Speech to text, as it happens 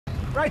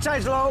Right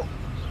side's low.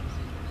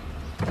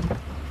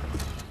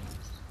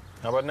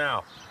 How about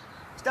now?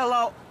 Still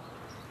low.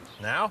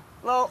 Now?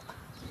 Low.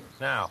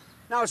 Now.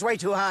 Now it's way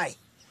too high.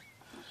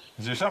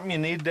 Is there something you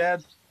need,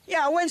 Dad?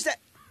 Yeah, when's that?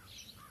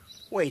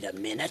 Wait a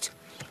minute.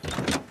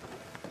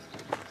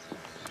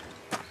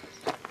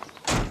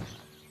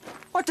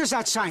 What does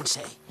that sign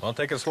say? Well,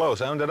 take it slow.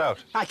 Sound it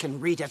out. I can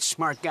read it,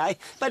 smart guy,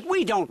 but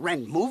we don't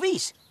rent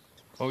movies.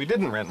 Well, we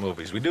didn't rent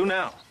movies. We do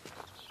now.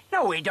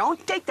 No, we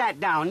don't. Take that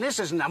down. This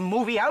isn't a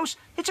movie house.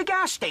 It's a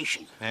gas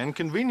station. And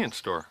convenience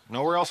store.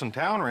 Nowhere else in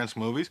town rents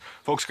movies.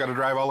 Folks got to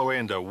drive all the way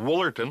into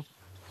Woolerton.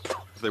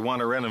 If they want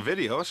to rent a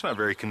video, it's not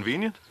very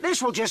convenient.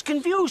 This will just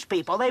confuse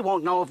people. They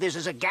won't know if this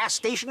is a gas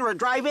station or a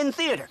drive-in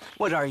theater.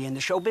 What are you, in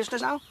the show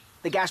business now?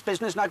 The gas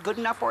business not good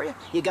enough for you?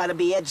 You gotta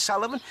be Ed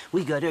Sullivan?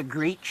 We got a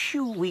great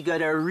shoe. We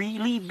got a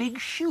really big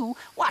shoe.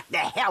 What the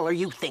hell are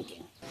you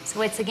thinking? So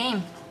what's the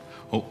game?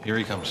 Oh, here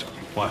he comes.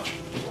 Watch.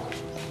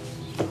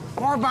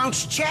 More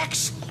bounce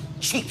checks?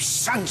 Cheap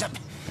sons of...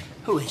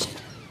 Who is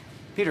it?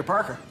 Peter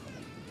Parker.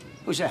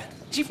 Who's that?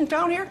 Is he from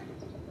town here?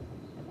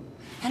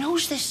 And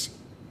who's this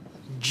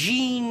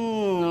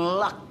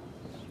Jean-Luc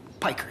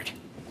Picard?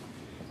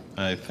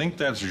 I think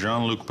that's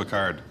Jean-Luc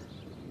Picard.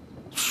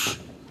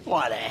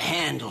 What a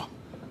handle.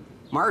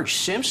 Marge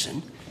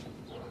Simpson?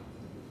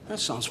 That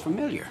sounds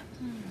familiar.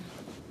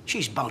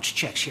 She's bounced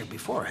checks here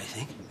before, I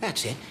think.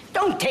 That's it.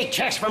 Don't take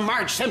checks from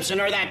Marge Simpson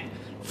or that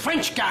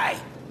French guy.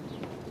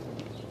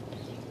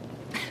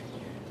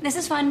 This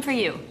is fun for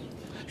you.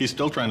 He's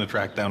still trying to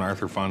track down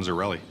Arthur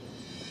Fonzarelli.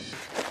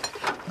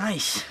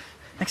 Nice.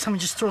 Next time,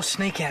 just throw a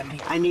snake at me.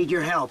 I need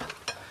your help.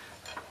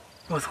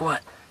 With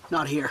what?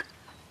 Not here.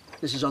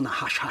 This is on the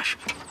hush-hush.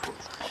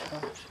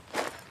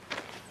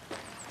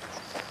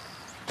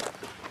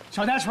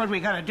 So that's what we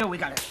gotta do. We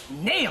gotta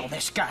nail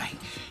this guy.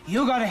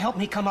 You gotta help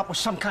me come up with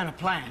some kind of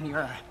plan. You're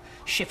a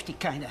shifty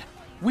kind of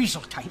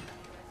weasel type.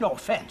 No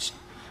offense.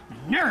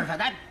 Nerve of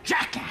that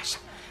jackass.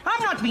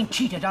 I'm not being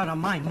cheated out of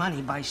my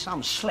money by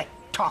some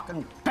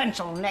slick-talking,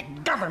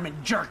 pencil-neck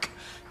government jerk.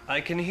 I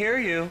can hear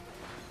you.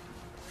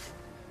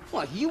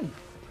 Well, you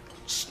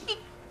sneak.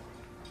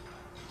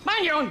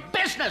 Mind your own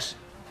business.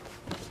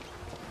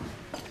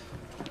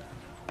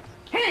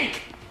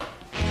 Hank!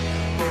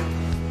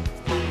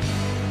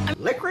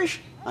 Licorice?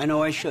 I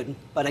know I shouldn't,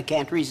 but I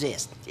can't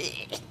resist.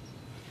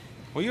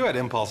 Well, you had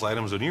impulse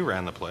items when you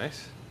ran the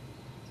place.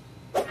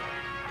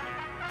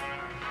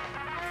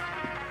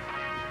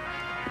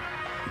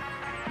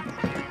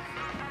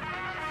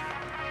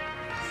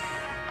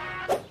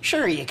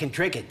 Sure, you can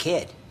trick a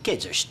kid.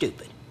 Kids are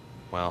stupid.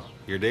 Well,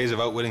 your days of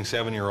outwitting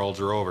 7-year-olds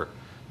are over.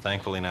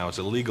 Thankfully, now it's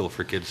illegal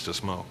for kids to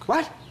smoke.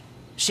 What?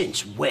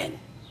 Since when?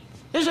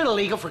 Is it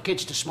illegal for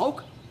kids to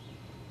smoke?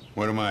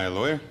 What am I, a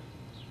lawyer?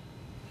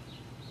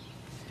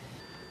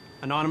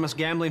 Anonymous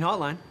gambling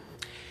hotline.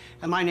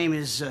 My name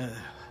is,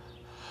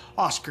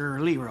 Oscar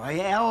Leroy.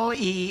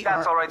 L-E-R...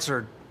 That's all right,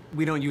 sir.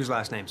 We don't use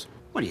last names.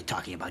 What are you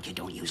talking about? You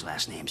don't use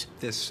last names.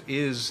 This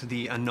is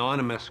the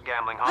anonymous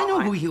gambling hotline. I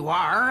know who you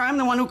are. I'm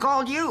the one who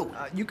called you.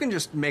 You can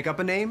just make up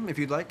a name if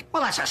you'd like.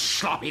 Well, that's a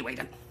sloppy way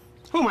to...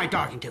 Who am I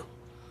talking to?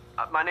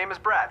 My name is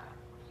Brad.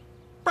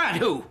 Brad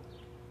who?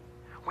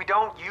 We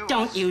don't use...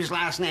 Don't use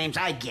last names.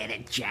 I get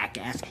it,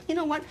 jackass. You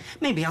know what?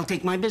 Maybe I'll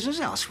take my business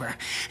elsewhere.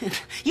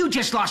 You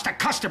just lost a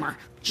customer,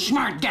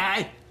 smart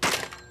guy.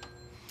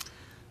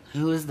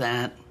 Who is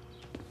that?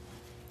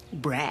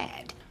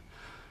 Brad.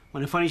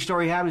 When a funny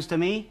story happens to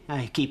me,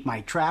 I keep my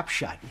trap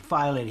shut and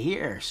file it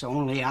here so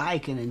only I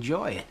can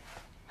enjoy it.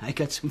 I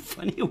got some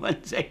funny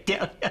ones, I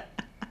tell you.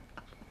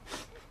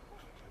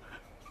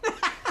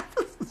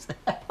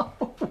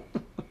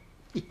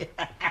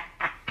 Yeah.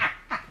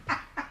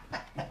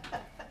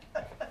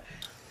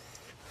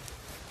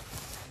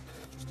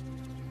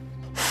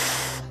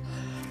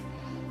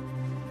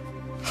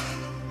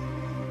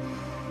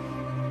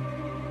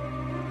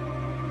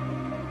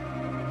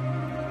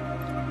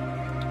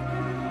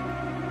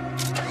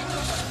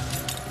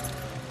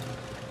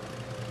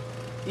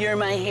 You're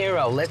my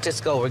hero. Let's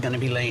just go. We're gonna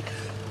be late.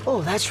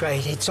 Oh, that's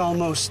right. It's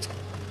almost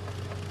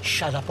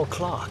shut up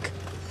o'clock.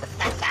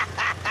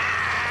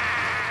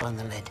 On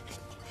the lid.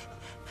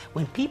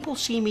 When people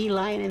see me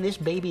lying in this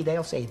baby,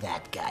 they'll say,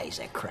 that guy's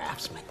a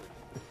craftsman.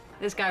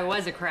 This guy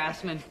was a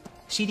craftsman.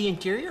 See the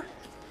interior?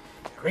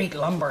 Great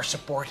lumbar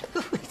support.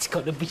 It's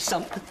gonna be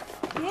something.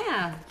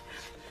 Yeah.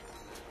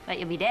 But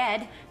you'll be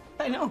dead.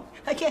 I know.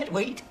 I can't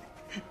wait.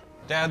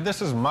 Dad,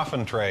 this is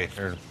Muffin Tray,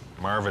 or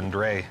Marvin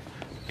Dre.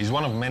 He's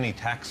one of many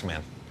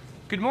taxmen.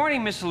 Good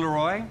morning, Mr.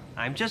 Leroy.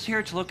 I'm just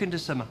here to look into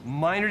some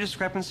minor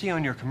discrepancy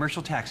on your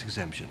commercial tax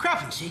exemption.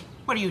 Discrepancy?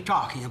 What are you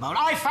talking about?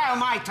 I file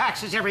my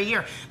taxes every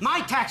year.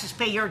 My taxes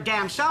pay your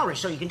damn salary,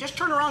 so you can just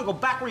turn around and go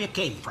back where you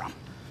came from.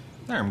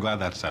 There, I'm glad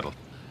that's settled.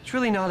 It's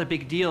really not a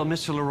big deal,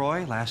 Mr.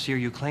 Leroy. Last year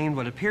you claimed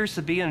what appears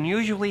to be an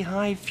unusually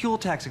high fuel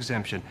tax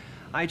exemption.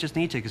 I just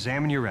need to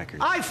examine your record.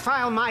 I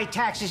file my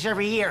taxes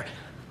every year.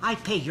 I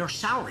pay your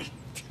salary.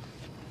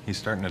 He's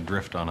starting to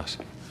drift on us.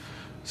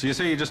 So you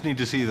say you just need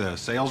to see the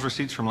sales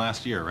receipts from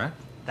last year, right?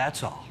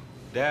 That's all.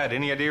 Dad,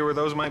 any idea where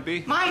those might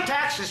be? My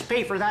taxes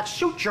pay for that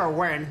suit you're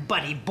wearing,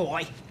 buddy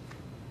boy.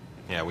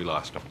 Yeah, we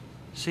lost them.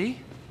 See?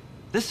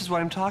 This is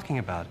what I'm talking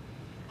about.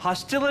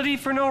 Hostility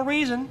for no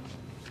reason.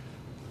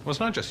 Well, it's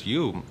not just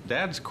you.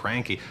 Dad's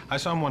cranky. I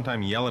saw him one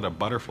time yell at a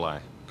butterfly.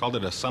 Called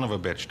it a son of a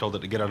bitch, told it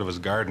to get out of his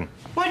garden.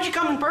 Why'd you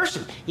come in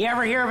person? You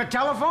ever hear of a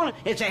telephone?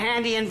 It's a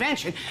handy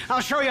invention.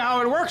 I'll show you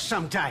how it works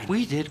sometime.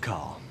 We did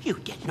call. You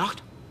did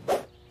not.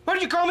 What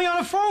did you call me on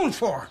the phone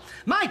for?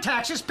 My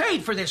taxes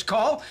paid for this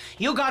call.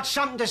 You got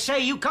something to say,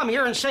 you come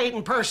here and say it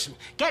in person.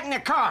 Get in the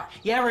car.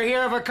 You ever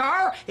hear of a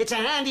car? It's a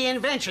handy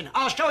invention.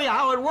 I'll show you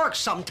how it works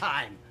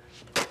sometime.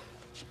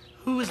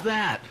 Who was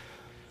that?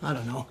 I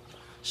don't know.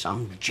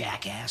 Some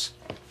jackass.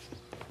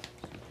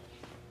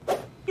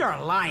 You're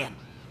lying.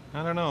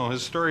 I don't know.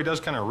 His story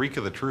does kind of reek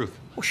of the truth.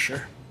 Oh,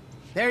 sure.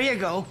 There you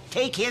go.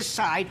 Take his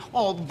side,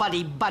 all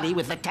buddy-buddy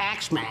with the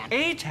tax man.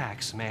 A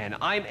tax man.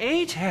 I'm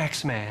a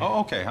tax man. Oh,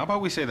 okay. How about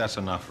we say that's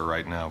enough for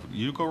right now?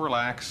 You go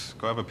relax.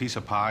 Go have a piece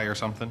of pie or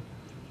something.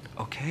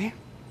 Okay.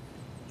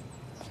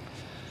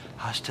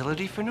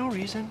 Hostility for no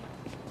reason.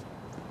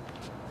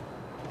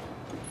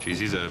 Geez,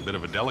 he's a bit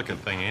of a delicate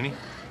thing, ain't he?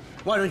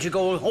 Why don't you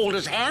go hold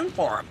his hand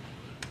for him?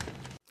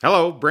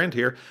 Hello, Brent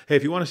here. Hey,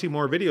 if you want to see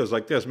more videos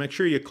like this, make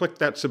sure you click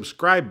that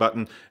subscribe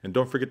button and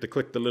don't forget to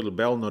click the little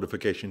bell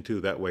notification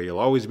too. That way you'll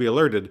always be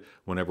alerted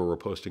whenever we're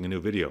posting a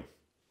new video.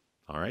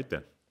 All right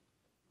then.